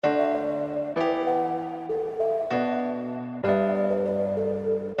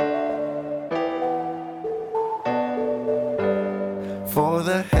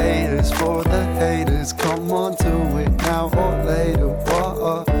is for the haters. Come on, do it now or later.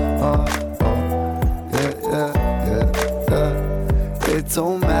 Yeah. It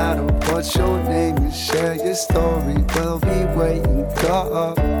don't matter what your name is, share your story. We'll be waiting,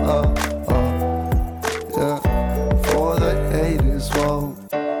 yeah, for the haters, whoa.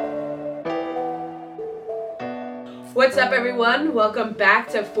 What's up, everyone? Welcome back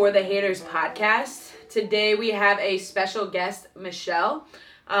to For the Haters podcast. Today we have a special guest, Michelle.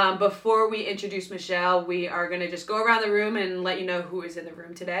 Before we introduce Michelle, we are going to just go around the room and let you know who is in the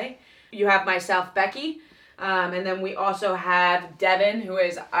room today. You have myself, Becky, and then we also have Devin, who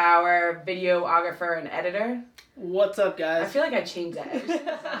is our videographer and editor. What's up, guys? I feel like I changed that every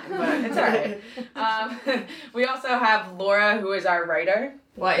single time, but it's alright. We also have Laura, who is our writer.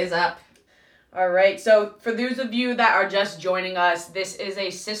 What is up? Alright, so for those of you that are just joining us, this is a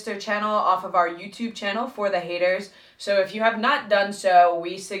sister channel off of our YouTube channel, For the Haters. So if you have not done so,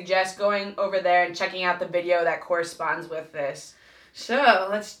 we suggest going over there and checking out the video that corresponds with this. So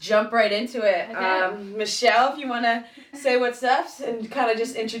let's jump right into it. Okay. Michelle, if you want to say what's up and kind of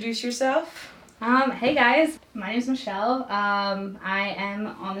just introduce yourself. Hey guys, my name is Michelle. I am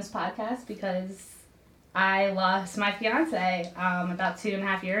on this podcast because I lost my fiance about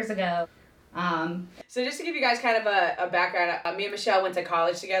 2.5 years ago. So just to give you guys kind of a background, me and Michelle went to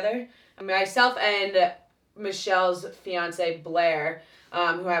college together. Myself and Michelle's fiance, Blair,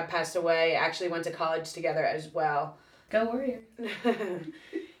 who had passed away, actually went to college together as well. Go Warrior.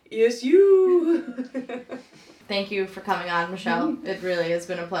 Yes, you! Thank you for coming on, Michelle. It really has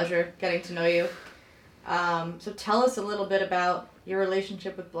been a pleasure getting to know you. So tell us a little bit about your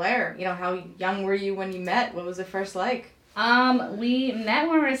relationship with Blair. You know, how young were you when you met? What was it first like? We met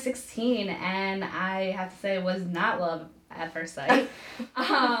when we were 16, and I have to say it was not love at first sight.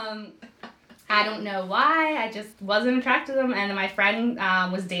 I don't know why, I just wasn't attracted to him, and my friend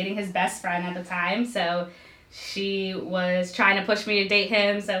was dating his best friend at the time, so she was trying to push me to date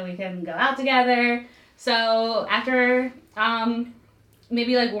him so we can go out together. So after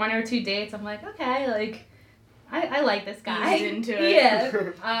maybe like 1 or 2 dates, I'm like, okay, like I like this guy. Eased into it.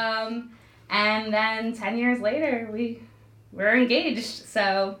 Yeah. And then 10 years later, we're engaged.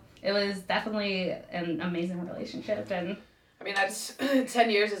 So it was definitely an amazing relationship. And I mean, that's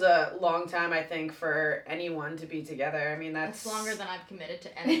 10 years is a long time, I think, for anyone to be together. I mean, that's longer than I've committed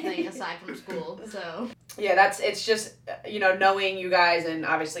to anything aside from school, so. Yeah, it's just, knowing you guys and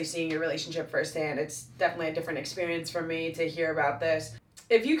obviously seeing your relationship firsthand, it's definitely a different experience for me to hear about this.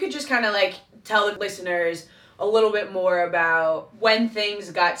 If you could just kind of like tell the listeners a little bit more about when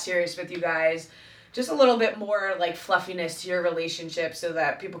things got serious with you guys, just a little bit more like fluffiness to your relationship so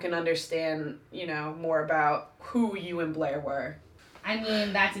that people can understand, more about who you and Blair were. I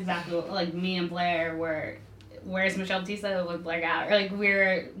mean, that's exactly what, like, me and Blair were. Where's Michelle Batista with Blair Gower? Like,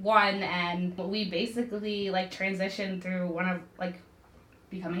 we're one, and we basically, like, transitioned through one of, like,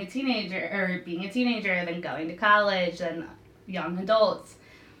 becoming a teenager, or being a teenager, then going to college, then young adults.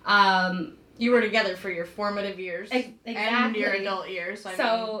 You were together for your formative years Exactly. and your adult years.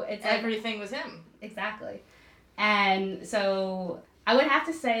 So it's like, everything was him. Exactly. And so I would have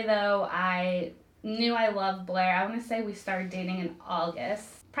to say, though, I knew I loved Blair. I want to say we started dating in August.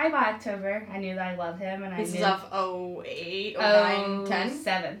 Probably by October, I knew that I loved him. And This is off 08, 09, 10?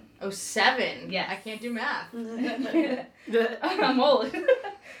 07. 07? Yes. I can't do math. I'm old.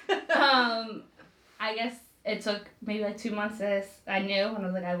 I guess it took maybe like 2 months I knew, and I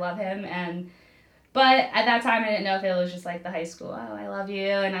was like, I love him. But at that time, I didn't know if it was just like the high school, oh, I love you,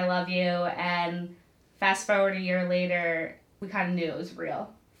 and I love you. And fast forward a year later, we kind of knew it was real,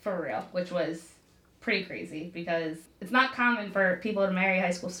 for real, which was pretty crazy because it's not common for people to marry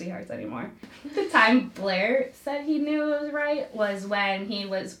high school sweethearts anymore. The time Blair said he knew it was right was when he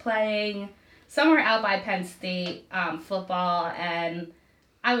was playing somewhere out by Penn State football, and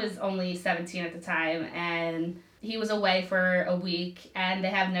I was only 17 at the time, and he was away for a week, and they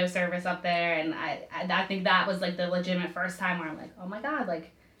have no service up there, and I think that was, like, the legitimate first time where I'm like, oh my god,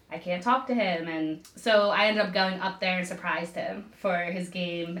 like, I can't talk to him, and so I ended up going up there and surprised him for his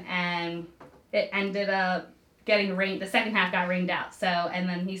game, and it ended up getting rained, the second half got rained out, so, and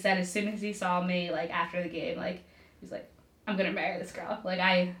then he said as soon as he saw me, like, after the game, like, he's like, I'm gonna marry this girl, like,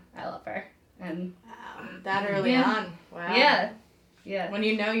 I love her, and... Wow, that early on. Wow. Yeah. When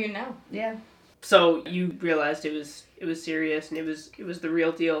you know, you know. Yeah. So you realized it was serious and it was the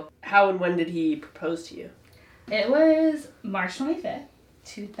real deal. How and when did he propose to you? It was March 25th,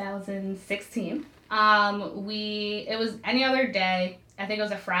 2016. It was any other day. I think it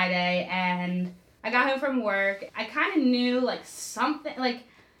was a Friday, and I got home from work. I kind of knew, like, something, like,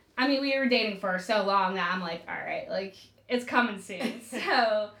 I mean, we were dating for so long that I'm like, all right, like, it's coming soon.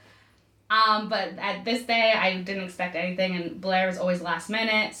 So But at this day, I didn't expect anything, and Blair was always last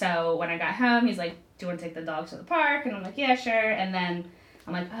minute. So when I got home, he's like, "Do you want to take the dog to the park?" And I'm like, "Yeah, sure." And then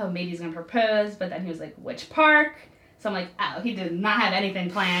I'm like, "Oh, maybe he's gonna propose." But then he was like, "Which park?" So I'm like, "Oh, he did not have anything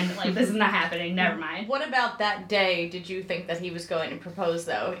planned. Like, this is not happening. Never mind." What about that day did you think that he was going to propose,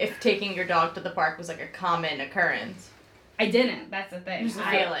 though? If taking your dog to the park was like a common occurrence? I didn't. That's the thing. Just a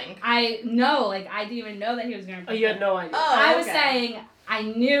feeling. I know. Like, I didn't even know that he was gonna propose. Oh, you had no idea. Oh, I was okay. saying I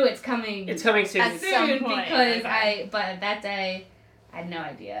knew it's coming. It's coming soon. At some soon point, because okay. but that day I had no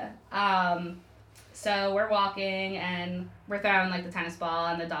idea. So we're walking and we're throwing like the tennis ball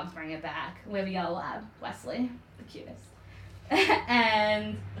and the dogs bring it back. We have a yellow lab, Wesley, the cutest,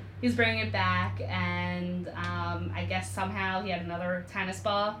 and he's bringing it back, and I guess somehow he had another tennis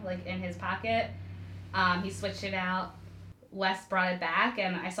ball like in his pocket. He switched it out. Wes brought it back,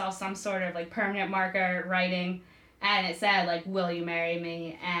 and I saw some sort of like permanent marker writing, and it said like, "Will you marry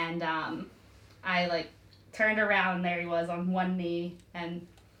me?" And I like turned around, and there he was on one knee, and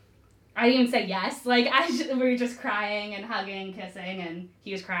I didn't even say yes. Like we were just crying and hugging, kissing, and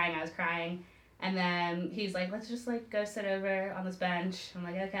he was crying, I was crying, and then he's like, "Let's just like go sit over on this bench." I'm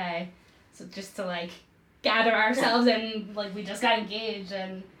like, "Okay," so just to like gather ourselves, and like we just got engaged,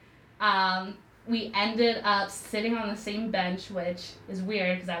 and we ended up sitting on the same bench, which is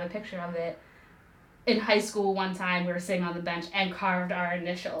weird because I have a picture of it. In high school, one time we were sitting on the bench and carved our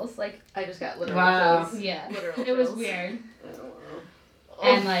initials. Like, I just got literal Wow. chills. yeah, Literal it was chills. weird. Oh.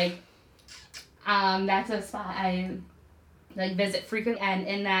 And like, that's a spot I like visit frequently. And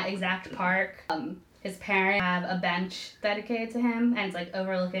in that exact park, his parents have a bench dedicated to him, and it's like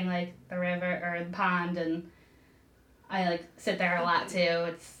overlooking like the river or the pond, and I like sit there a lot too.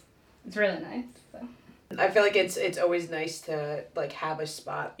 It's really nice. So. I feel like it's always nice to like have a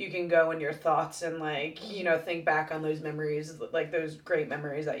spot you can go in your thoughts and like, you know, think back on those memories, like those great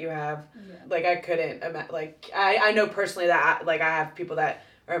memories that you have. Yeah. Like I couldn't like I know personally that like I have people that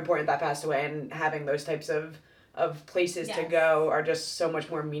are important that passed away, and having those types of places to Yes. go are just so much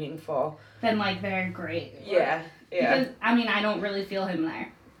more meaningful. Then like they're great. Yeah. Yeah. Because I mean I don't really feel him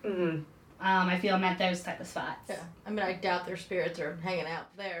there. Mhm. I feel him at those type of spots. Yeah. I mean, I doubt their spirits are hanging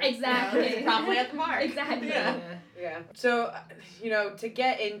out there. Exactly. You know, it's probably at the park. Exactly. Yeah. Yeah. So, you know, to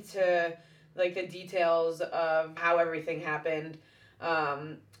get into like the details of how everything happened,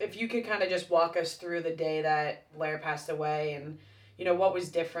 if you could kind of just walk us through the day that Blair passed away, and you know what was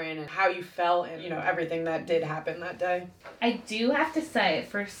different and how you felt, and you know everything that did happen that day. I do have to say,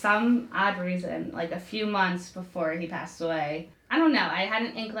 for some odd reason, like a few months before he passed away, I don't know, I had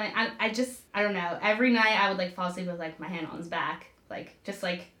an inkling, I don't know, every night I would like fall asleep with like my hand on his back, like just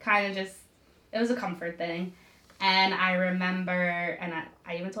like kind of just, it was a comfort thing. And I remember, and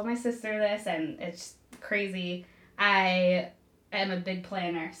I even told my sister this, and it's crazy, I am a big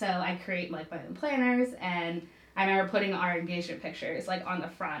planner, so I create like my own planners, and I remember putting our engagement pictures like on the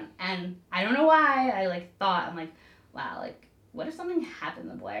front, and I don't know why, I like thought, I'm like, wow, like what if something happened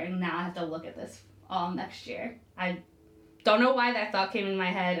to Blair and now I have to look at this all next year? I don't know why that thought came in my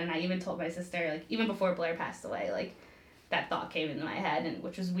head, and I even told my sister, like even before Blair passed away, like that thought came into my head, and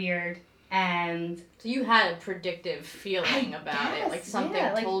which was weird. And So you had a predictive feeling about it, guess, like something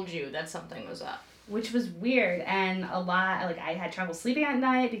yeah, like- told you that something was up. which was weird, and a lot, like I had trouble sleeping at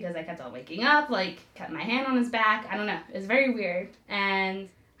night because I kept on waking up, like kept my hand on his back, I don't know, it was very weird. And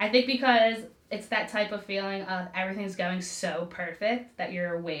I think because it's that type of feeling of everything's going so perfect that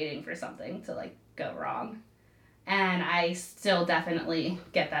you're waiting for something to like go wrong. And I still definitely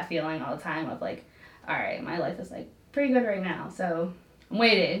get that feeling all the time of like, all right, my life is like pretty good right now, so I'm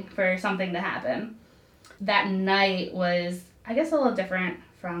waiting for something to happen. That night was, I guess, a little different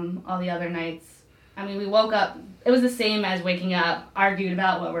from all the other nights. I mean, we woke up, it was the same as waking up, argued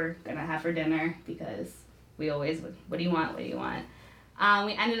about what we're gonna have for dinner, because we always would, what do you want? We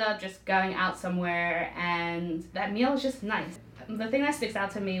ended up just going out somewhere, and that meal was just nice. The thing that sticks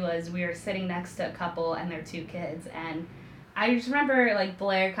out to me was we were sitting next to a couple and their 2 kids, and I just remember like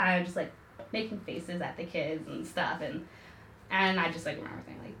Blair kind of just like making faces at the kids and stuff, and I just like remember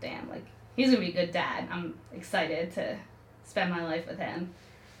thinking like, damn, like he's gonna be a good dad. I'm excited to spend my life with him.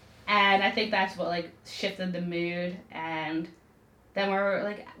 And I think that's what like shifted the mood. And then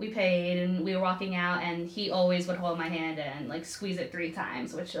we paid and we were walking out, and he always would hold my hand and like squeeze it 3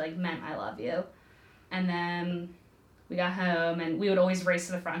 times, which like meant I love you. And then we got home, and we would always race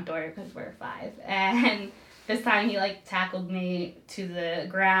to the front door because we're 5. And this time he like tackled me to the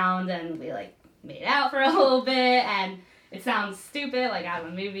ground, and we like made out for a little bit, and it sounds stupid, like out of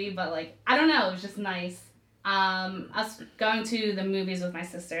a movie, but like, I don't know, it was just nice. I was going to the movies with my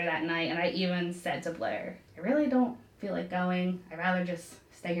sister that night, and I even said to Blair, I really don't feel like going. I'd rather just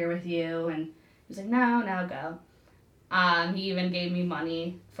stay here with you. And he was like, no, go. He even gave me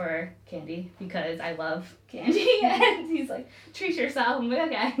money for candy because I love candy. And he's like, treat yourself. I'm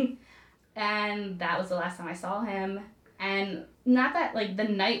like, okay. And that was the last time I saw him. And not that, like, the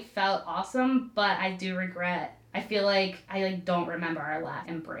night felt awesome, but I do regret. I feel like I, like, don't remember our last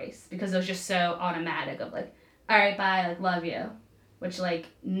embrace because it was just so automatic of, like, all right, bye, like, love you. Which, like,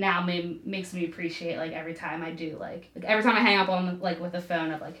 now makes me appreciate, like, every time I do, like every time I hang up on, like, with the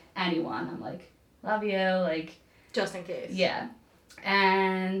phone of, like, anyone, I'm like, love you, like. Just in case. Yeah.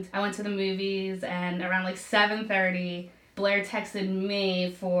 And I went to the movies, and around, like, 7:30, Blair texted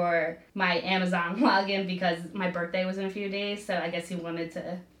me for my Amazon login because my birthday was in a few days, so I guess he wanted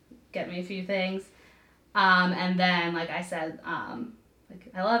to get me a few things. And then, like I said,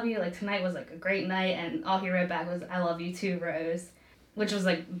 like, I love you, like, tonight was, like, a great night, and all he wrote back was, I love you too, Rose, which was,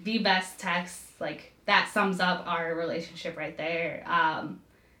 like, the best text. Like, that sums up our relationship right there.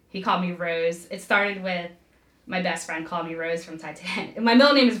 He called me Rose. It started with my best friend called me Rose from Titanic. My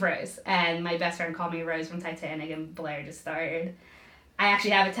middle name is Rose, and my best friend called me Rose from Titanic, and Blair just started. I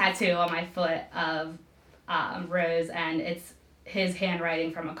actually have a tattoo on my foot of Rose, and it's his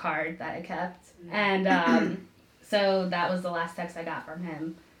handwriting from a card that I kept. And so that was the last text I got from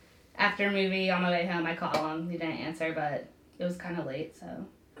him. After a movie, on my way home, I called him. He didn't answer, but it was kind of late, so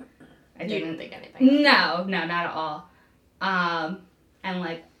I didn't think anything. No, not at all. And,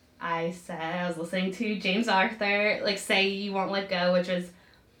 like, I said, I was listening to James Arthur, like, Say You Won't Let Go, which was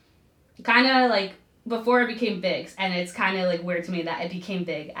kind of, like, before it became big, and it's kind of, like, weird to me that it became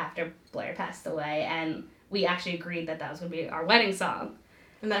big after Blair passed away, and we actually agreed that was going to be our wedding song.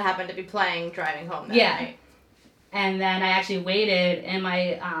 And that happened to be playing driving home that night. And then I actually waited in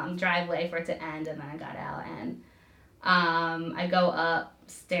my driveway for it to end, and then I got out, and I go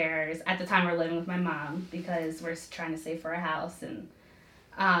upstairs. At the time, we're living with my mom because we're trying to save for a house, and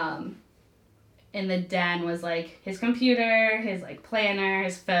in the den was, like, his computer, his, like, planner,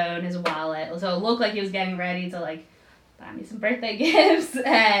 his phone, his wallet. So it looked like he was getting ready to, like, buy me some birthday gifts,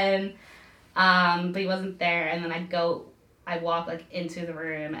 and but he wasn't there. And then I walk, like, into the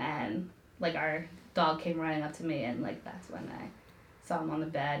room, and, like, our dog came running up to me, and, like, that's when I saw him on the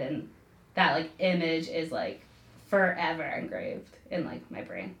bed, and that, like, image is, like, forever engraved in, like, my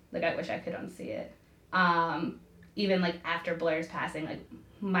brain. Like, I wish I could unsee it. Even, like, after Blair's passing, like,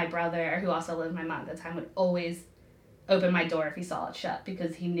 my brother, who also lived with my mom at the time, would always open my door if he saw it shut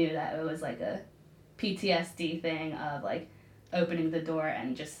because he knew that it was, like, a PTSD thing of, like, opening the door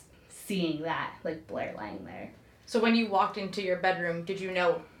and just seeing that, like, Blair laying there. So when you walked into your bedroom, did you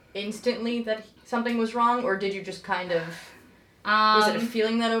know instantly that something was wrong, or did you just kind of... was it a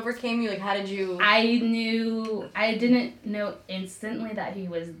feeling that overcame you? Like, how did you... I didn't know instantly that he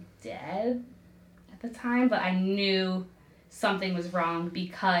was dead at the time, but I knew something was wrong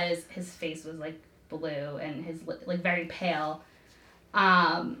because his face was, like, blue and his, like, very pale.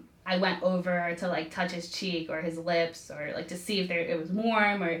 I went over to, like, touch his cheek or his lips or, like, to see if it was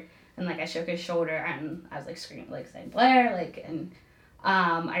warm, and, like, I shook his shoulder, and I was, like, screaming, like, saying, Blair, like, and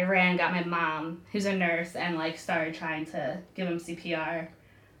I ran, got my mom, who's a nurse, and, like, started trying to give him CPR.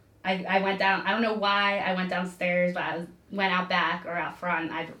 I went down, I don't know why I went downstairs, but I went out back or out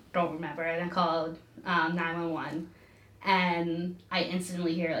front, I don't remember, and I called 911, and I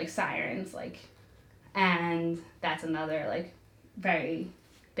instantly hear, like, sirens, like, and that's another, like, very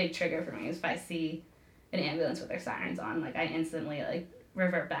big trigger for me, is if I see an ambulance with their sirens on, like, I instantly, like,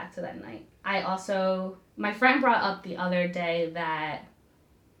 revert back to that night. My friend brought up the other day that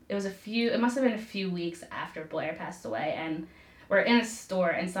it must have been a few weeks after Blair passed away, and we're in a store,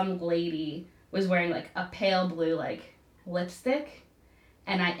 and some lady was wearing, like, a pale blue, like, lipstick,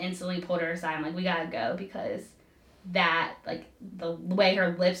 and I instantly pulled her aside. I'm like, we gotta go, because that, like, the way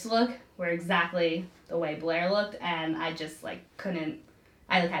her lips look were exactly the way Blair looked, and I just, like,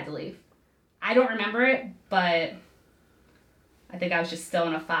 I, like, had to leave. I don't remember it, but I think I was just still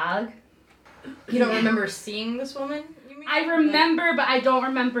in a fog. You don't remember seeing this woman, you mean? I remember, but I don't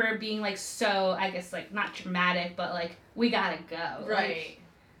remember being, like, so, I guess, like, not dramatic, but, like, we gotta go. Right. Like,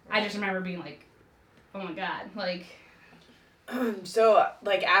 I just remember being like, oh my God, like. So,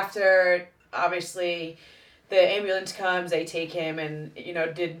 like, after, obviously, the ambulance comes, they take him, and, you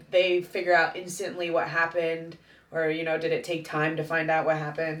know, did they figure out instantly what happened? Or, you know, did it take time to find out what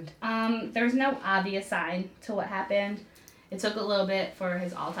happened? There was no obvious sign to what happened. It took a little bit for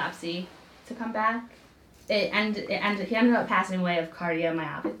his autopsy to come back. He ended up passing away of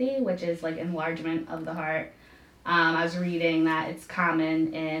cardiomyopathy, which is, like, enlargement of the heart. I was reading that it's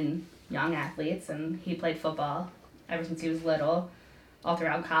common in young athletes, and he played football ever since he was little, all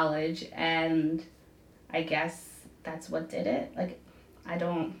throughout college, and I guess that's what did it. Like, I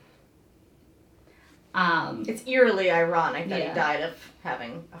don't. It's eerily ironic that Yeah. he died of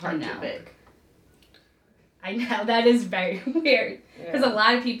having a heart I too know. big. I know, that is very weird. Because Yeah. a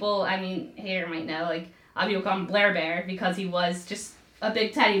lot of people, I mean, here might know, like, a lot of people call him Blair Bear because he was just a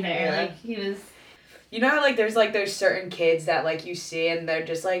big teddy bear. Yeah. Like, he was. You know how like there's certain kids that like you see and they're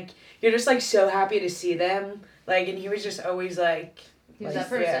just like you're just like so happy to see them, like, and he was just always like He was like,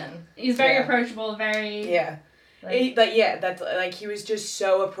 that person. He's very Yeah. approachable, very. yeah. That's like he was just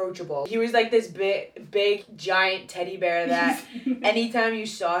so approachable. He was like this big giant teddy bear that anytime you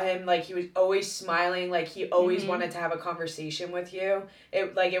saw him, like he was always smiling, like he always Mhm. wanted to have a conversation with you.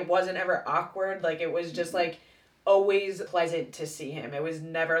 It wasn't ever awkward, like it was just like always pleasant to see him. It was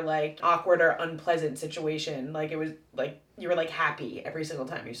never like awkward or unpleasant situation. Like it was like you were like happy every single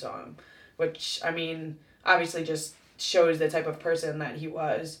time you saw him, which I mean obviously just shows the type of person that he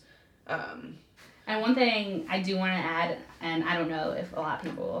was. And one thing I do want to add, and I don't know if a lot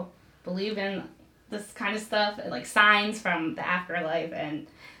of people believe in this kind of stuff, like signs from the afterlife. And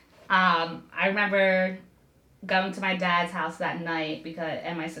I remember going to my dad's house that night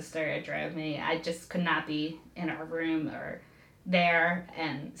and my sister drove me. I just could not be in our room or there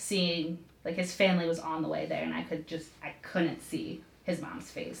and seeing like his family was on the way there, and I couldn't see his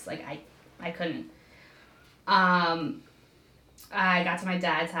mom's face. Like I couldn't. I got to my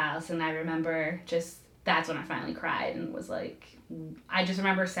dad's house and I remember that's when I finally cried and was like, I just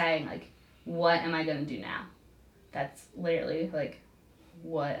remember saying like, what am I going to do now? That's literally like,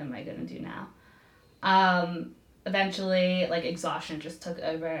 what am I going to do now? Eventually like exhaustion just took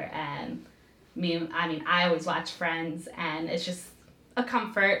over, and I always watch Friends, and it's just a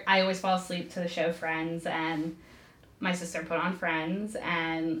comfort. I always fall asleep to the show Friends, and my sister put on Friends,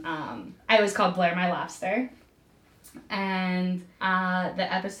 and I always called Blair my lobster. And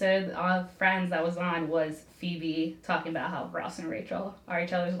the episode of Friends that was on was Phoebe talking about how Ross and Rachel are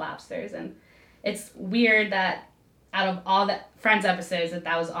each other's lobsters. And it's weird that out of all the Friends episodes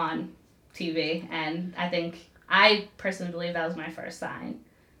that was on TV, and I personally believe that was my first sign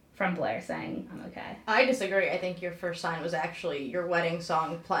from Blair saying, I'm okay. I disagree. I think your first sign was actually your wedding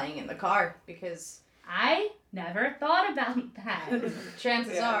song playing in the car, because I never thought about that.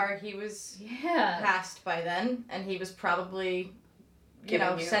 chances Yeah. are he was Yeah. passed by then, and he was probably,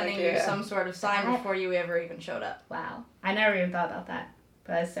 Giving you, sending like, you yeah. some sort of sign I- before you ever even showed up. Wow. I never even thought about that.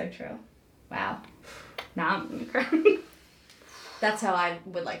 But that's so true. Wow. Now I'm gonna cry. That's how I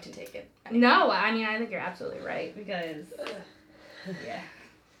would like to take it. No, I mean, I think you're absolutely right because, yeah.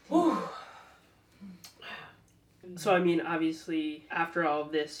 So I mean, obviously, after all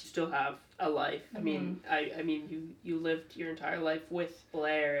of this, you still have a life. I mean, I mean, you lived your entire life with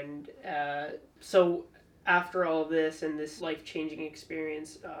Blair, and so after all of this and this life-changing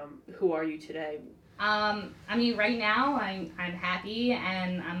experience, who are you today? I mean, right now I'm happy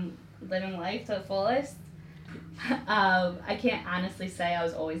and I'm living life to the fullest. I can't honestly say I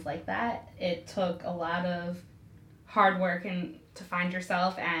was always like that. It took a lot of hard work and to find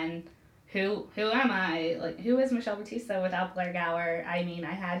yourself and who am I? Like, who is Michelle Batista without Blair Gower? I mean,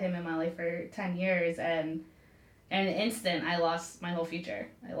 I had him in my life for 10 years, and in an instant, I lost my whole future.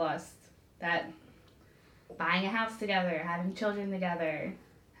 I lost that buying a house together, having children together,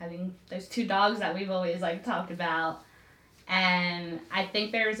 having those 2 dogs that we've always, like, talked about. And I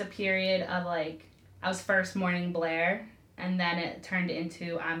think there was a period of, like, I was first mourning Blair, and then it turned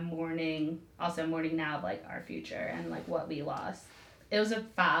into I'm mourning now of, like, our future and, like, what we lost. It was a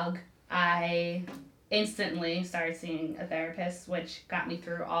fog. I instantly started seeing a therapist, which got me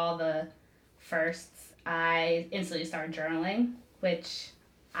through all the firsts. I instantly started journaling, which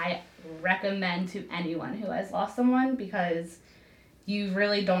I recommend to anyone who has lost someone because you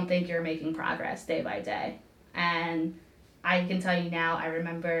really don't think you're making progress day by day. And I can tell you now, I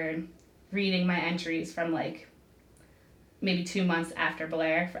remember reading my entries from like maybe 2 months after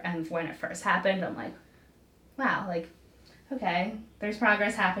Blair and when it first happened. I'm like, wow, like, okay, there's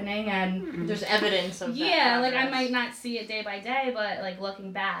progress happening, and There's evidence of that yeah, like I progress. might not see it day by day, but like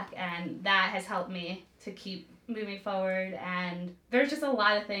looking back, and that has helped me to keep moving forward. And there's just a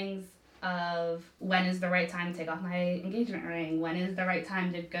lot of things of when is the right time to take off my engagement ring, when is the right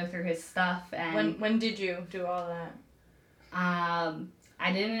time to go through his stuff, and When did you do all that?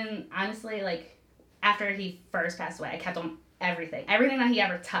 I didn't honestly, like, after he first passed away, I kept on everything that he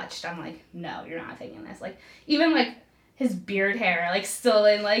ever touched. I'm like, no, you're not taking this. Like, even like his beard hair, like, still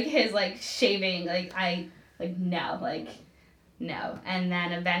in like his like shaving, like no. And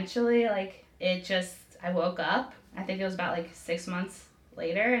then eventually, like, I woke up, I think it was about like 6 months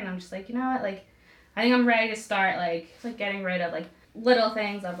later, and I'm just like, you know what, like, I think I'm ready to start like getting rid of like little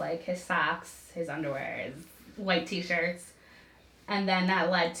things of like his socks, his underwear, his white t-shirts, And then that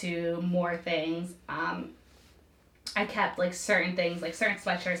led to more things. I kept like certain things, like certain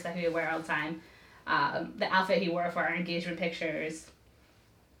sweatshirts that he would wear all the time. The outfit he wore for our engagement pictures.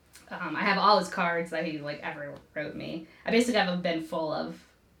 I have all his cards that he like ever wrote me. I basically have a bin full of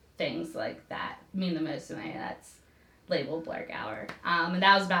things like that mean the most to me. That's labeled Blair Gower. And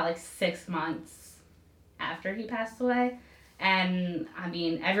that was about like 6 months after he passed away. And I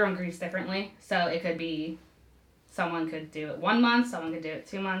mean, everyone grieves differently. So it could be someone could do it 1 month, someone could do it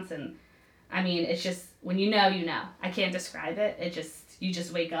 2 months, and I mean, it's just, when you know, you know. I can't describe it. You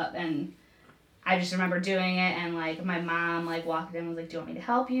just wake up, and I just remember doing it, and, like, my mom, like, walked in and was like, do you want me to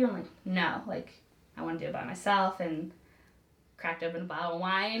help you? I'm like, no. Like, I want to do it by myself, and cracked open a bottle of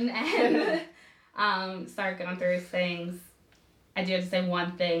wine, and started going through his things. I do have to say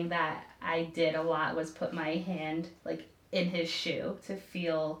one thing that I did a lot was put my hand, like, in his shoe to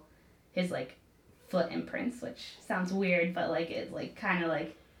feel his, like, foot imprints, which sounds weird, but, like, it's, like, kind of,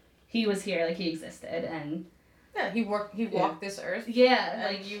 like, he was here, like, he existed, and... Yeah, he walked this earth. Yeah,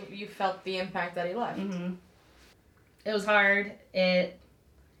 And like... you felt the impact that he left. Mm-hmm. It was hard.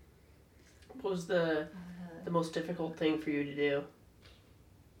 What was the most difficult thing for you to do?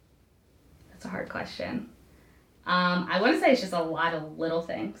 That's a hard question. I wouldn't say it's just a lot of little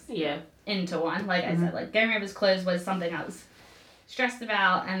things. Yeah. Into one. Like I said, like, getting rid of his clothes was something I was stressed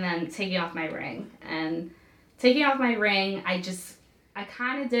about, and then taking off my ring. And taking off my ring, I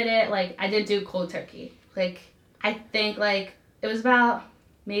kind of did it, like, I did do cold turkey. Like, I think, like, it was about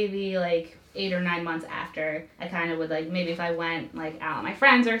maybe, like, 8 or 9 months after, I kind of would, like, maybe if I went, like, out with my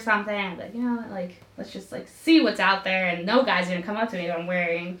friends or something, I'd be like, you know what, like, let's just, like, see what's out there, and no guy's gonna come up to me if I'm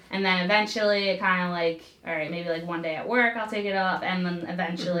wearing. And then eventually, it kind of, like, all right, maybe, like, one day at work, I'll take it off, and then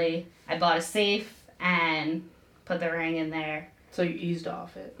eventually, I bought a safe and put the ring in there. So you eased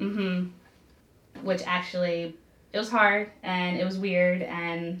off it. Mm-hmm. Which actually... It was hard, and it was weird,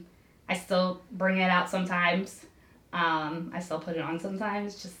 and I still bring it out sometimes. I still put it on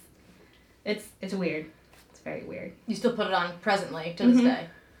sometimes. Just, it's weird. It's very weird. You still put it on presently to this day?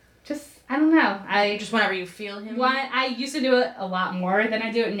 Just, I don't know. Just whenever you feel him? I used to do it a lot more than I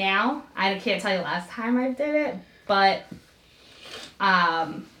do it now. I can't tell you last time I did it, but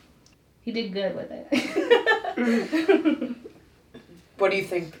he did good with it. What do you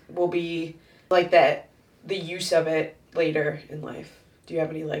think will be, like, the use of it later in life? Do you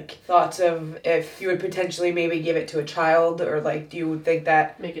have any, like, thoughts of if you would potentially maybe give it to a child, or, like, do you think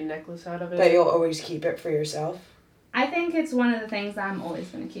that... Make a necklace out of it? That you'll always keep it for yourself? I think it's one of the things that I'm always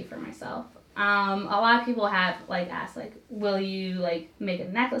going to keep for myself. A lot of people have, like, asked, like, will you, like, make a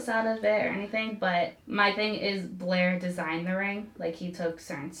necklace out of it or anything? But my thing is Blair designed the ring. Like, he took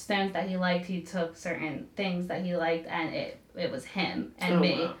certain stones that he liked, he took certain things that he liked, and it was him and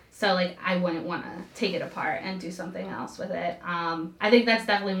me. Wow. So, like, I wouldn't want to take it apart and do something else with it. I think that's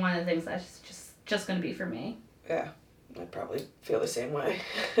definitely one of the things that's just going to be for me. Yeah, I'd probably feel the same way.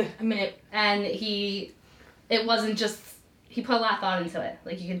 I mean, it wasn't just, he put a lot of thought into it,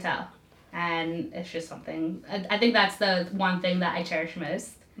 like, you can tell. And it's just something, I think that's the one thing that I cherish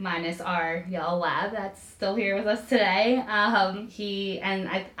most, minus our yellow lab that's still here with us today. I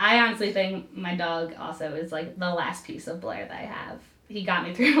honestly think my dog also is, like, the last piece of Blair that I have. He got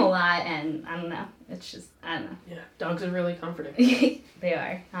me through a lot, and I don't know, it's just, I don't know. Yeah, dogs are really comforting. They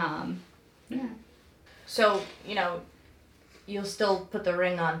are. Yeah. So, you know, you'll still put the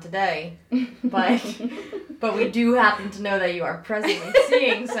ring on today, but we do happen to know that you are presently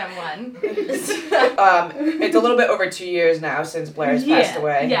seeing someone. It's a little bit over 2 years now since Blair's passed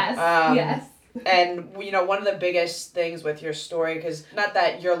away. Yes, yes. And, you know, one of the biggest things with your story, because not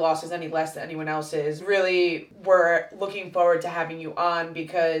that your loss is any less than anyone else's, really we're looking forward to having you on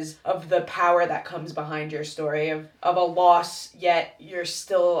because of the power that comes behind your story of a loss, yet you're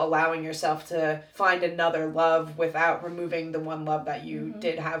still allowing yourself to find another love without removing the one love that you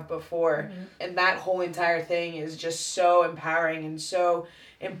did have before. And that whole entire thing is just so empowering and so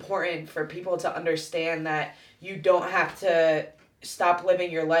important for people to understand that you don't have to stop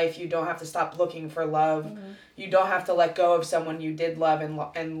living your life. You don't have to stop looking for love. You don't have to let go of someone you did love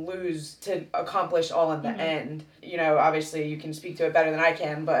and lose to accomplish all in the end. You know, obviously you can speak to it better than I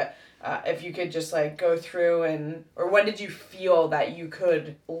can, but if you could just, like, go through or when did you feel that you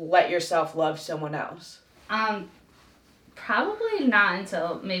could let yourself love someone else? Probably not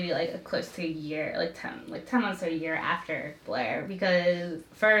until maybe, like, close to a year, like 10 months or a year after Blair, because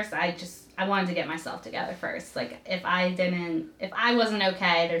first I wanted to get myself together first. Like, if I wasn't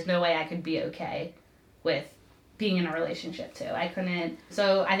okay, there's no way I could be okay with being in a relationship too. I couldn't,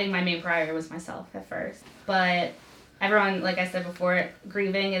 so I think my main priority was myself at first. But everyone, like I said before,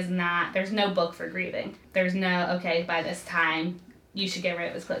 grieving is not, there's no book for grieving. There's no, okay, by this time, you should get rid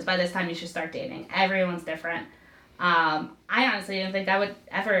of his clothes. By this time, you should start dating. Everyone's different. I honestly didn't think I would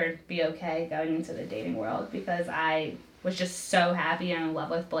ever be okay going into the dating world because I was just so happy and in love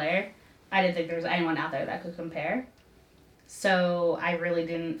with Blair. I didn't think there was anyone out there that could compare. So I really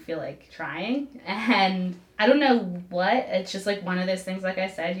didn't feel like trying. And I don't know what. It's just like one of those things, like I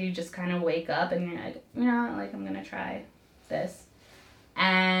said, you just kind of wake up and you're like, you know, like I'm going to try this.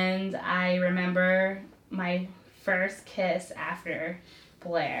 And I remember my first kiss after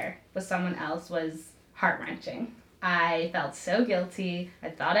Blair with someone else was heart-wrenching. I felt so guilty. I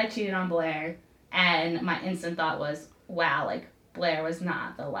thought I cheated on Blair. And my instant thought was, wow, like Blair was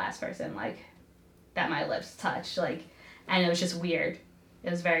not the last person like that my lips touched. Like, and it was just weird.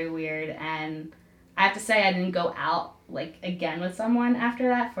 It was very weird. And I have to say I didn't go out like again with someone after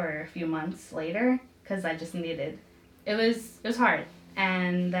that for a few months later because I just needed, it was hard.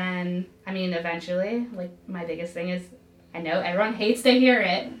 And then, I mean, eventually, like my biggest thing is, I know everyone hates to hear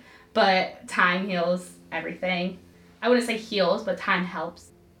it, but time heals everything. I wouldn't say heals, but time helps.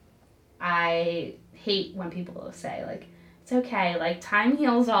 I hate when people say like, it's okay, like time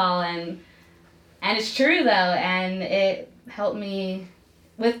heals all, and it's true though, and it helped me.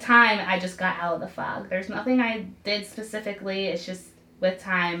 With time, I just got out of the fog. There's nothing I did specifically, it's just with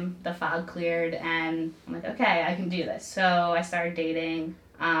time, the fog cleared, and I'm like, okay, I can do this. So I started dating,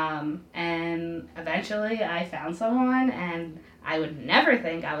 and eventually I found someone, and I would never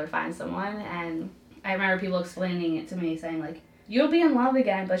think I would find someone, and I remember people explaining it to me, saying like, you'll be in love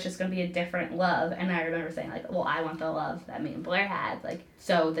again, but it's just going to be a different love. And I remember saying like, well, I want the love that me and Blair had. Like,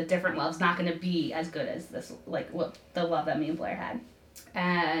 so the different love's not going to be as good as this, like what the love that me and Blair had.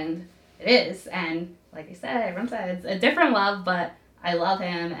 And it is. And like I said, everyone said it's a different love, but I love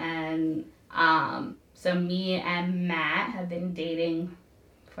him. And so me and Matt have been dating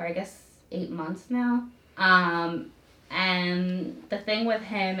for, I guess, 8 months now. And the thing with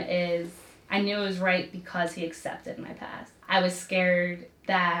him is, I knew it was right because he accepted my past. I was scared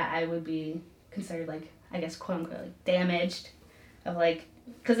that I would be considered, like, I guess, quote unquote, like, damaged. Of, like,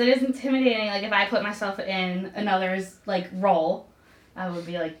 because it is intimidating. Like, if I put myself in another's, like, role, I would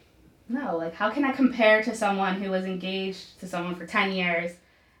be like, no, like, how can I compare to someone who was engaged to someone for 10 years?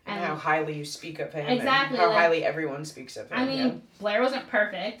 And how highly you speak of him. Exactly. And how highly everyone speaks of him. I mean, Blair wasn't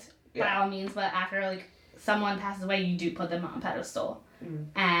perfect, by Yeah. all means, but after, like, someone passes away, you do put them on a pedestal.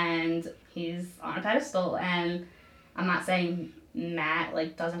 And he's on a pedestal, and I'm not saying Matt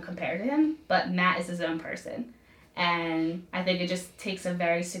like doesn't compare to him, but Matt is his own person, and I think it just takes a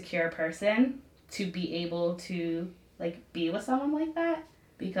very secure person to be able to like be with someone like that,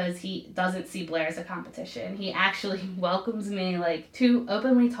 because he doesn't see Blair as a competition. He actually welcomes me like to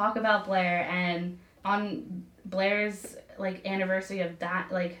openly talk about Blair, and on Blair's like anniversary of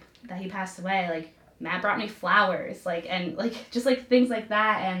that, like that he passed away, like Matt brought me flowers, like, and, like, just, like, things like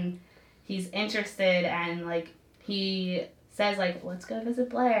that, and he's interested, and, like, he says, like, let's go visit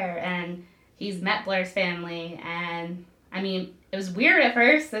Blair, and he's met Blair's family, and, I mean, it was weird at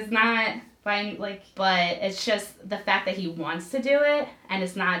first, it's not fine, like, but it's just the fact that he wants to do it, and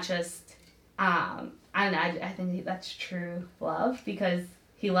it's not just, I don't know, I think that's true love, because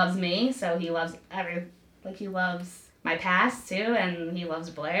he loves me, so he loves he loves my past, too, and he loves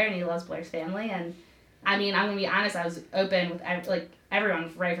Blair, and he loves Blair's family, and I mean, I'm going to be honest, I was open with, like,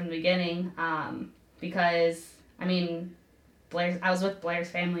 everyone right from the beginning, because, I mean, I was with Blair's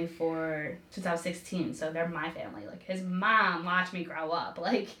family since I was 16, so they're my family. Like, his mom watched me grow up,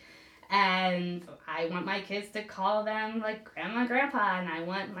 like, and I want my kids to call them, like, grandma and grandpa, and I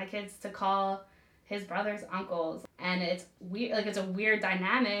want my kids to call his brothers uncles, and it's weird, like, it's a weird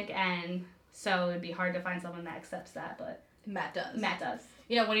dynamic, and so it'd be hard to find someone that accepts that, but Matt does. Matt does.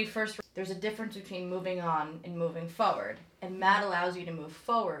 You know, when you first, there's a difference between moving on and moving forward. And Matt allows you to move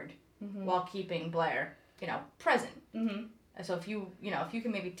forward while keeping Blair, you know, present. Mm-hmm. So if you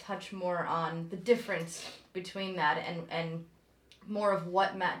can maybe touch more on the difference between that and more of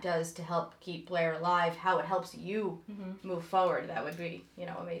what Matt does to help keep Blair alive, how it helps you move forward, that would be, you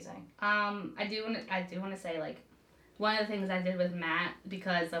know, amazing. I do want to say, like, one of the things I did with Matt,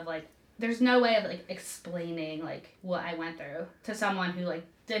 because of, like, there's no way of, like, explaining, like, what I went through to someone who, like,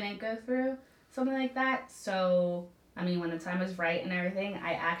 didn't go through something like that. So, I mean, when the time was right and everything,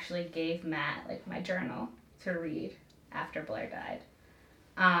 I actually gave Matt, like, my journal to read after Blair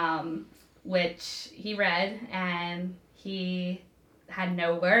died, which he read, and he had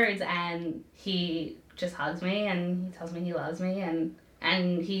no words, and he just hugs me, and he tells me he loves me, and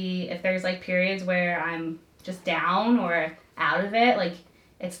if there's, like, periods where I'm just down or out of it, like,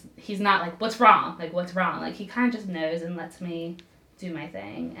 he's not like, what's wrong? Like, he kind of just knows and lets me do my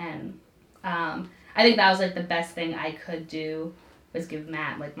thing. And I think that was, like, the best thing I could do was give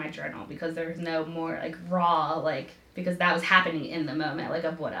Matt like my journal, because there was no more like raw, like, because that was happening in the moment, like,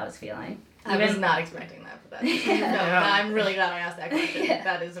 of what I was feeling. I was not expecting that for that. No, I'm really glad I asked that question. Yeah.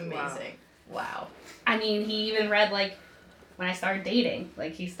 That is amazing. Wow. I mean, he even read, like, when I started dating,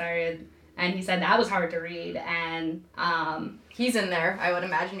 like, he started, and he said that was hard to read, and, He's in there. I would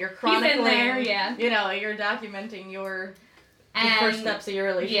imagine you're chronicling. He's in there, yeah. You know, you're documenting your and first steps of your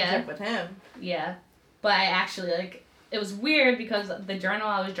relationship yeah. with him. Yeah. But I actually, like, it was weird because the journal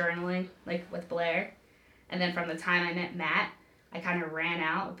I was journaling, like, with Blair, and then from the time I met Matt, I kind of ran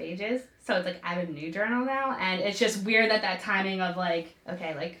out of pages. So it's like I have a new journal now, and it's just weird that timing of, like,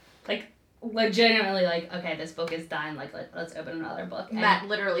 okay, like legitimately, like, okay, this book is done, like, let's open another book. And Matt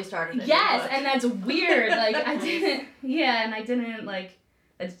literally started it. yes, and that's weird. Like, I didn't, like,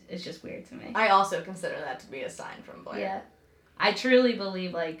 it's just weird to me. I also consider that to be a sign from Blair. Yeah. I truly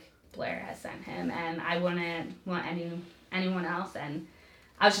believe, like, Blair has sent him, and I wouldn't want anyone else. And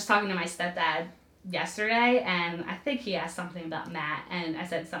I was just talking to my stepdad yesterday, and I think he asked something about Matt, and I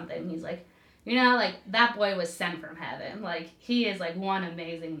said something, he's like, you know, like, that boy was sent from heaven. Like, he is, like, one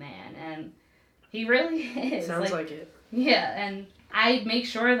amazing man, and he really is. Sounds like it. Yeah, and I make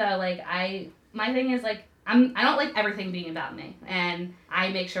sure, though, like, my thing is, like, I don't like everything being about me, and I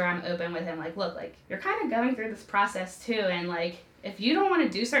make sure I'm open with him, like, look, like, you're kind of going through this process, too, and, like, if you don't want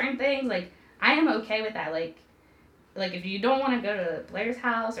to do certain things, like, I am okay with that, like, if you don't want to go to Blair's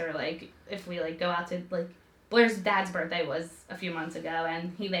house, or, like, if we, like, go out to, like, Blair's dad's birthday was a few months ago,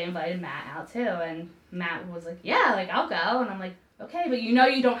 and they invited Matt out, too, and Matt was like, yeah, like, I'll go, and I'm like, okay, but you know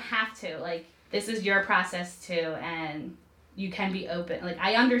you don't have to, like, this is your process, too, and you can be open, like,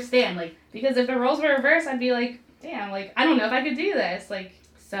 I understand, like, because if the roles were reversed, I'd be like, damn, like, I don't know if I could do this, like,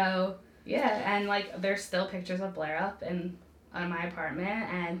 so, yeah, and, like, there's still pictures of Blair up on my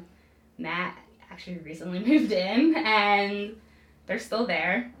apartment, and Matt actually recently moved in, and they're still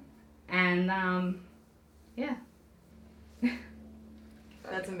there, and, yeah.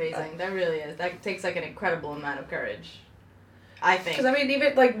 That's amazing. That really is. That takes, like, an incredible amount of courage, I think. Because, I mean,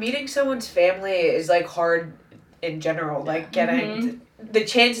 even, like, meeting someone's family is, like, hard in general. Like, getting... The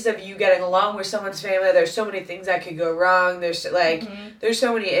chances of you getting along with someone's family, there's so many things that could go wrong. There's, like, there's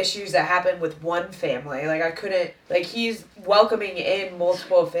so many issues that happen with one family. Like, I couldn't... Like, he's welcoming in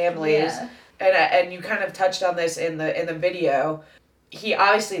multiple families. Yeah. And you kind of touched on this in the video. He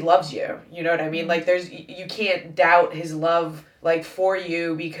obviously loves you. You know what I mean? Like, you can't doubt his love, like, for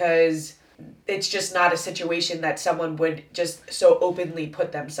you, because it's just not a situation that someone would just so openly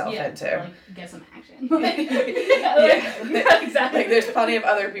put themselves into. Like, get some action. Yeah, exactly. Like, there's plenty of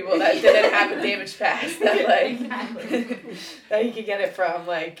other people that didn't have a damaged past that, like, Exactly. that you could get it from.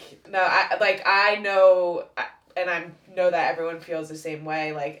 Like, no, I know, and I know that everyone feels the same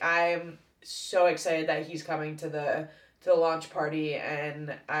way. Like, I'm so excited that he's coming to the launch party,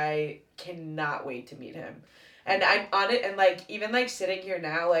 and I cannot wait to meet him. And I'm on it, and, like, even, like, sitting here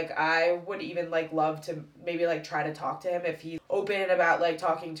now, like, I would even, like, love to maybe, like, try to talk to him if he's open about, like,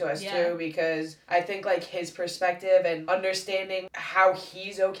 talking to us, too, because I think, like, his perspective and understanding how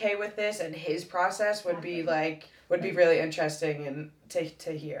he's okay with this and his process would be, like, really interesting and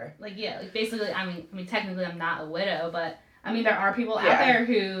to hear. Like, yeah, like, basically, I mean, technically I'm not a widow, but, I mean, there are people out there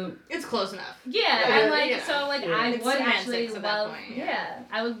who... It's close enough. Yeah, and, like, so, like, I It's would semantics actually at that love... point, yeah,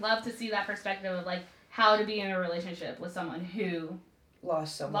 I would love to see that perspective of, like, how to be in a relationship with someone who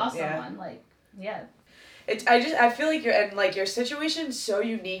Lost someone, like, yeah. I feel like your situation's so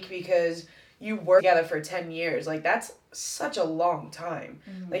unique because you worked together for 10 years. Like, that's such a long time.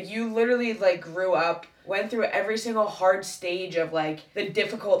 Mm-hmm. Like, you literally, like, grew up, went through every single hard stage of, like, the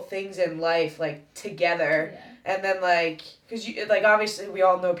difficult things in life, like, together. Yeah. And then, like, because you, like, obviously we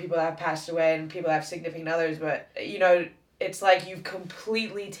all know people that have passed away and people that have significant others, but, you know, it's like you've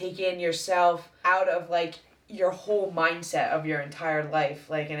completely taken yourself out of, like, your whole mindset of your entire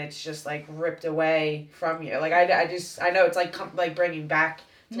life, like, and it's just, like, ripped away from you. Like, I know it's, like, bringing back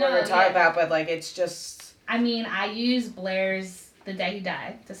to what we're talking about, but, like, it's just... I mean, I use Blair's, the day he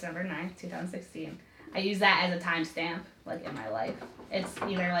died, December 9th, 2016. I use that as a timestamp, like, in my life. It's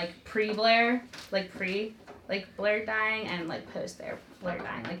either, like, pre-Blair, like, Blair dying, and, like, post-Blair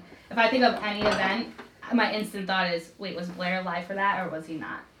dying. Like, if I think of any event, my instant thought is, wait, was Blair alive for that, or was he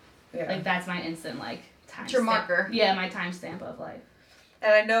not? Yeah. Like, that's my instant, like, timestamp. It's your marker. Yeah, my timestamp of life.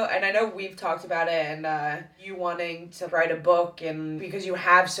 And I know we've talked about it, and you wanting to write a book, and because you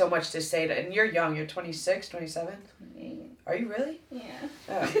have so much to say, and you're young, you're 26, 27? 28. Are you really? Yeah.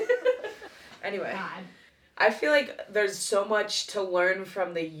 Oh. Anyway, God. I feel like there's so much to learn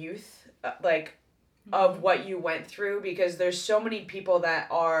from the youth, like, of what you went through, because there's so many people that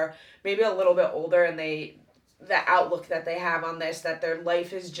are maybe a little bit older and they the outlook that they have on this, that their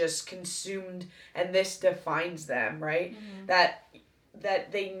life is just consumed and this defines them, right?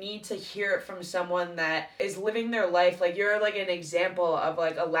 That they need to hear it from someone that is living their life. Like, you're like an example of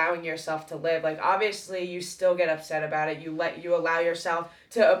like allowing yourself to live. Like, obviously you still get upset about it. You allow yourself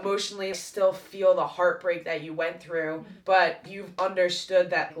to emotionally still feel the heartbreak that you went through, but you've understood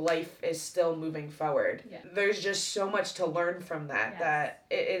that life is still moving forward. Yeah. There's just so much to learn from that, Yes.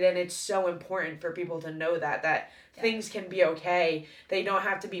 and it's so important for people to know that things can be okay. They don't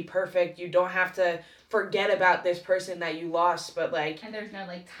have to be perfect. You don't have to forget about this person that you lost, but like, And there's no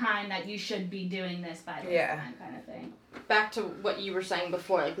like time that you should be doing this by this Yeah. time kind of thing. Back to what you were saying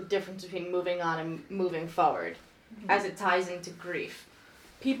before, like the difference between moving on and moving forward, as it ties into grief.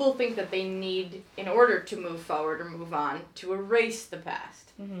 People think that they need, in order to move forward or move on, to erase the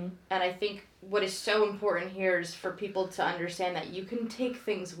past. Mm-hmm. And I think what is so important here is for people to understand that you can take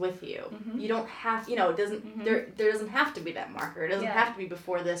things with you. Mhm. You don't have, it doesn't, Mhm. there doesn't have to be that marker. It doesn't Yeah. have to be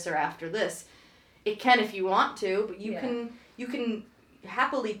before this or after this. It can if you want to, but you Yeah. can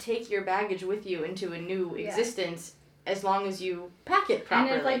happily take your baggage with you into a new Yeah. existence as long as you pack it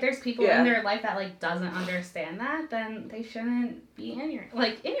properly. And if like there's people Yeah. in their life that like doesn't understand that, then they shouldn't be in your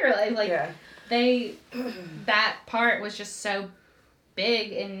life. Like yeah. they that part was just so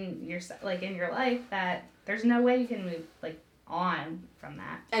big in your life that there's no way you can move like on from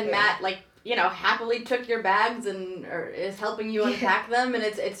that. And Yeah. Matt, happily took your bags and or is helping you unpack them, and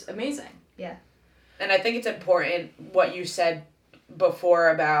it's amazing. And I think it's important what you said before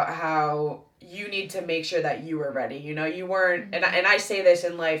about how you need to make sure that you were ready. You weren't, and I say this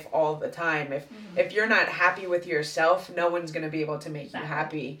in life all the time. If you're not happy with yourself, no one's going to be able to make you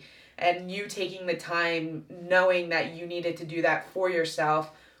happy. And you taking the time, knowing that you needed to do that for yourself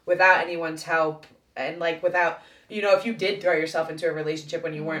without anyone's help, and like without, if you did throw yourself into a relationship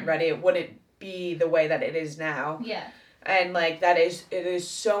when you weren't ready, it wouldn't be the way that it is now. Yeah. And like it is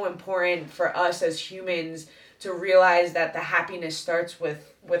so important for us as humans to realize that the happiness starts with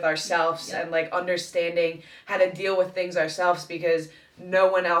ourselves. Yep. And like understanding how to deal with things ourselves, because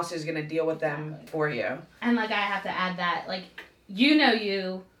no one else is going to deal with them for you. And like I have to add that like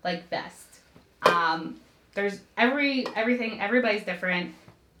you like best. There's everybody's different.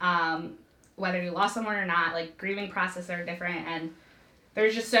 Whether you lost someone or not, like grieving processes are different, and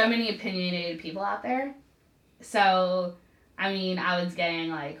there's just so many opinionated people out there. So, I mean, I was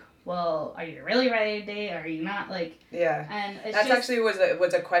getting like, well, are you really ready to date? Or are you not? Like, Yeah. and it's That's just, actually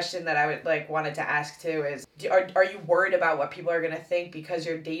was a question that I would like wanted to ask too, is are you worried about what people are going to think because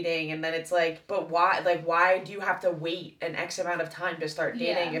you're dating? And then it's like, but why do you have to wait an X amount of time to start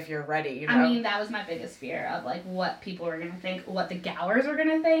dating Yeah. if you're ready, I mean, that was my biggest fear of like what people were going to think, what the Gowers were going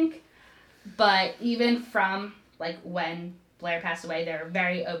to think. But even from like when Blair passed away, they were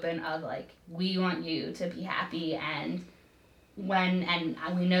very open of like, we want you to be happy, and we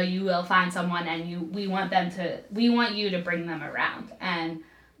know you will find someone, and we want you to bring them around. And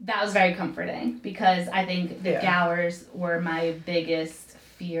that was very comforting, because I think the Gowers were my biggest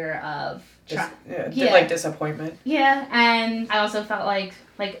fear of disappointment. Yeah, and I also felt like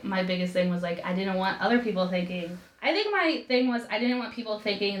my biggest thing was like I didn't want other people thinking. I think my thing was I didn't want people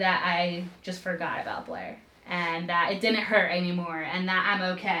thinking that I just forgot about Blair, and that it didn't hurt anymore, and that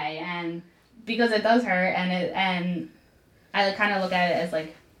I'm okay, and because it does hurt, and I kind of look at it as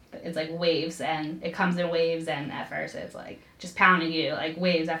like it's like waves, and it comes in waves, and at first it's like just pounding you like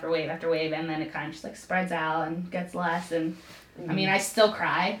waves after wave after wave, and then it kind of just like spreads out and gets less, and I mean I still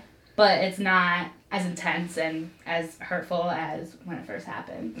cry, but it's not as intense and as hurtful as when it first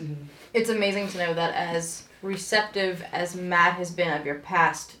happened. Mm-hmm. It's amazing to know that as receptive as Matt has been of your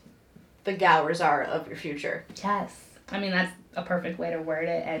past, the Gowers are of your future. Yes. I mean, that's a perfect way to word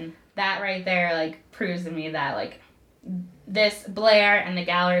it, and that right there, like, proves to me that, like, this Blair and the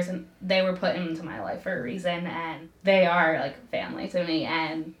Gowers, and they were put into my life for a reason, and they are, like, family to me,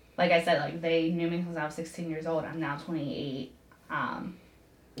 and like I said, like, they knew me since I was 16 years old. I'm now 28. I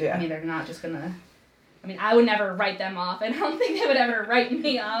mean, they're not just gonna... I mean, I would never write them off, and I don't think they would ever write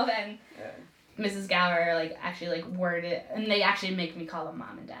me off, and Mrs. Gower, like, actually, like, worded, and they actually make me call them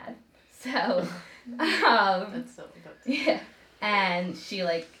mom and dad. So, That's so yeah. And she,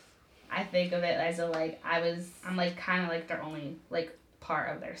 like, I think of it as a, like, I'm, like, kind of, like, their only, like,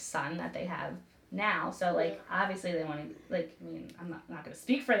 part of their son that they have now. So, like, obviously they want to, like, I mean, I'm not going to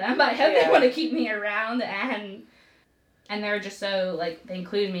speak for them, but I hope they want to keep me around, and they're just so, like, they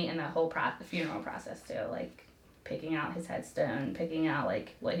include me in the whole funeral process, too, like, picking out his headstone, picking out,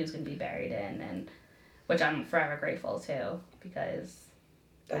 like, what he was going to be buried in, and which I'm forever grateful to, because,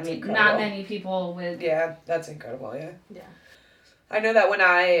 That's I mean, incredible. not many people would... Yeah, that's incredible, yeah. Yeah. I know that when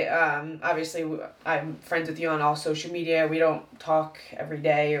obviously I'm friends with you on all social media, we don't talk every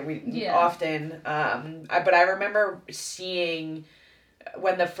day or often, but I remember seeing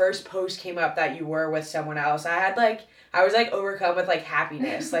when the first post came up that you were with someone else, I was like overcome with like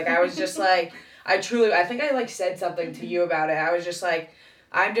happiness. Like I was just like, I think I like said something to you about it. I was just like,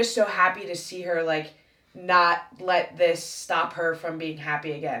 I'm just so happy to see her like not let this stop her from being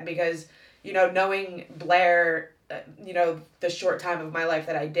happy again, because, you know, knowing Blair, you know, the short time of my life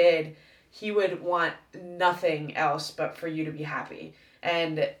that I did, he would want nothing else but for you to be happy.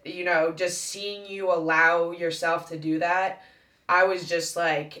 And, you know, just seeing you allow yourself to do that, I was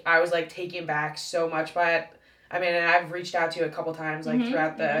taken back so much by it. I mean, and I've reached out to you a couple times, like,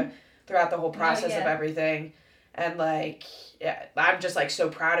 throughout the whole process of everything. And, like, yeah, I'm just, like, so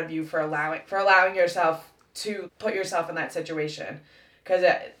proud of you for allowing yourself to put yourself in that situation. Because,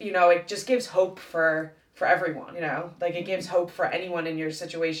 you know, it just gives hope for everyone, you know? Like, it gives hope for anyone in your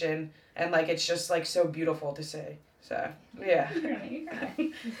situation. And, like, it's just, like, so beautiful to see. So, yeah. You're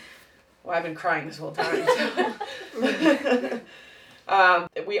crying. Well, I've been crying this whole time, so.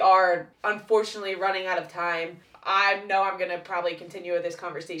 We are, unfortunately, running out of time. I know I'm going to probably continue with this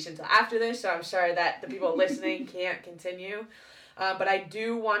conversation till after this, so I'm sorry that the people listening can't continue. But I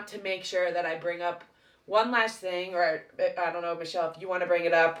do want to make sure that I bring up one last thing, or I don't know, Michelle, if you want to bring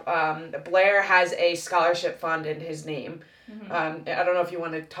it up. Blair has a scholarship fund in his name. I don't know if you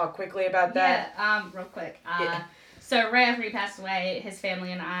want to talk quickly about that. Yeah, real quick. So right after he passed away, his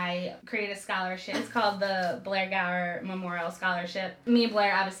family and I created a scholarship. It's called the Blair Gower Memorial Scholarship. Me and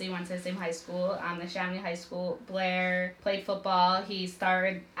Blair obviously went to the same high school, the Chamonix High School. Blair played football. He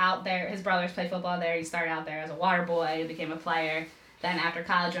started out there. His brothers played football there. He started out there as a water boy, became a player. Then after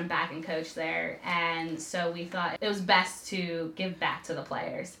college, went back and coached there. And so we thought it was best to give back to the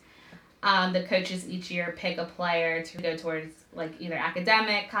players. The coaches each year pick a player to go towards like either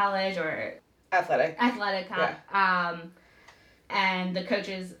academic, college, or athletic. Yeah. And the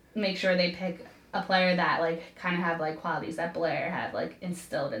coaches make sure they pick a player that like kind of have like qualities that Blair had like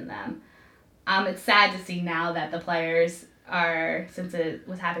instilled in them. It's sad to see now that the players are, since it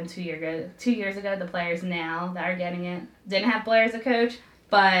was happened 2 years ago, the players now that are getting it didn't have Blair as a coach.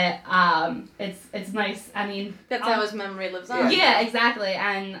 But it's nice. I mean, that's how his memory lives on. Yeah, exactly.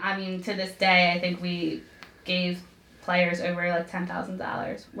 And I mean, to this day, I think we gave players over like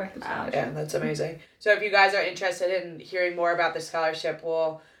 $10,000 worth of scholarship. Yeah, that's amazing. So if you guys are interested in hearing more about the scholarship,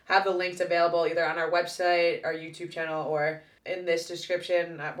 we'll have the links available either on our website, our YouTube channel, or in this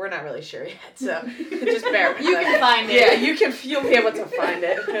description. We're not really sure yet, so just bear with us. You can find it. Yeah, you'll be able to find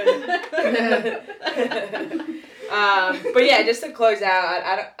it. But yeah, just to close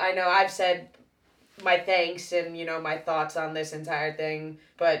out, I know I've said my thanks and, you know, my thoughts on this entire thing,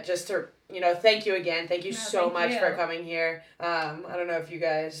 but just to, you know, thank you again. Thank you so much for coming here. I don't know if you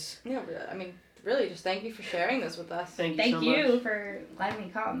guys... Yeah, I mean, really, just thank you for sharing this with us. Thank you so much. For letting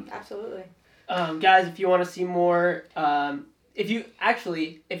me come. Absolutely. Guys, if you want to see more, if you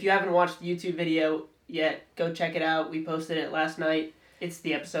haven't watched the YouTube video yet, go check it out. We posted it last night. It's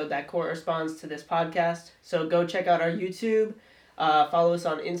the episode that corresponds to this podcast. So go check out our YouTube. Follow us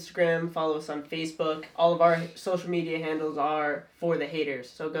on Instagram. Follow us on Facebook. All of our social media handles are For the Haters.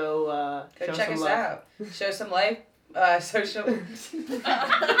 So go show check some us love. out. Show some life.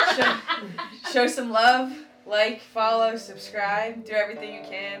 Show some love. Like, follow, subscribe. Do everything you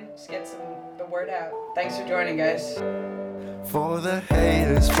can. Just get the word out. Thanks for joining, guys. For the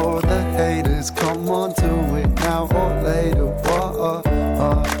haters, come on, do it now or later. Whoa,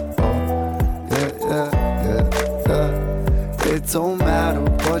 yeah. It don't matter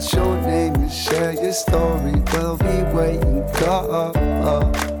what your name is, share your story. We'll be waiting.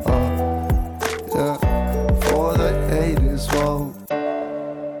 Yeah. For the haters, whoa.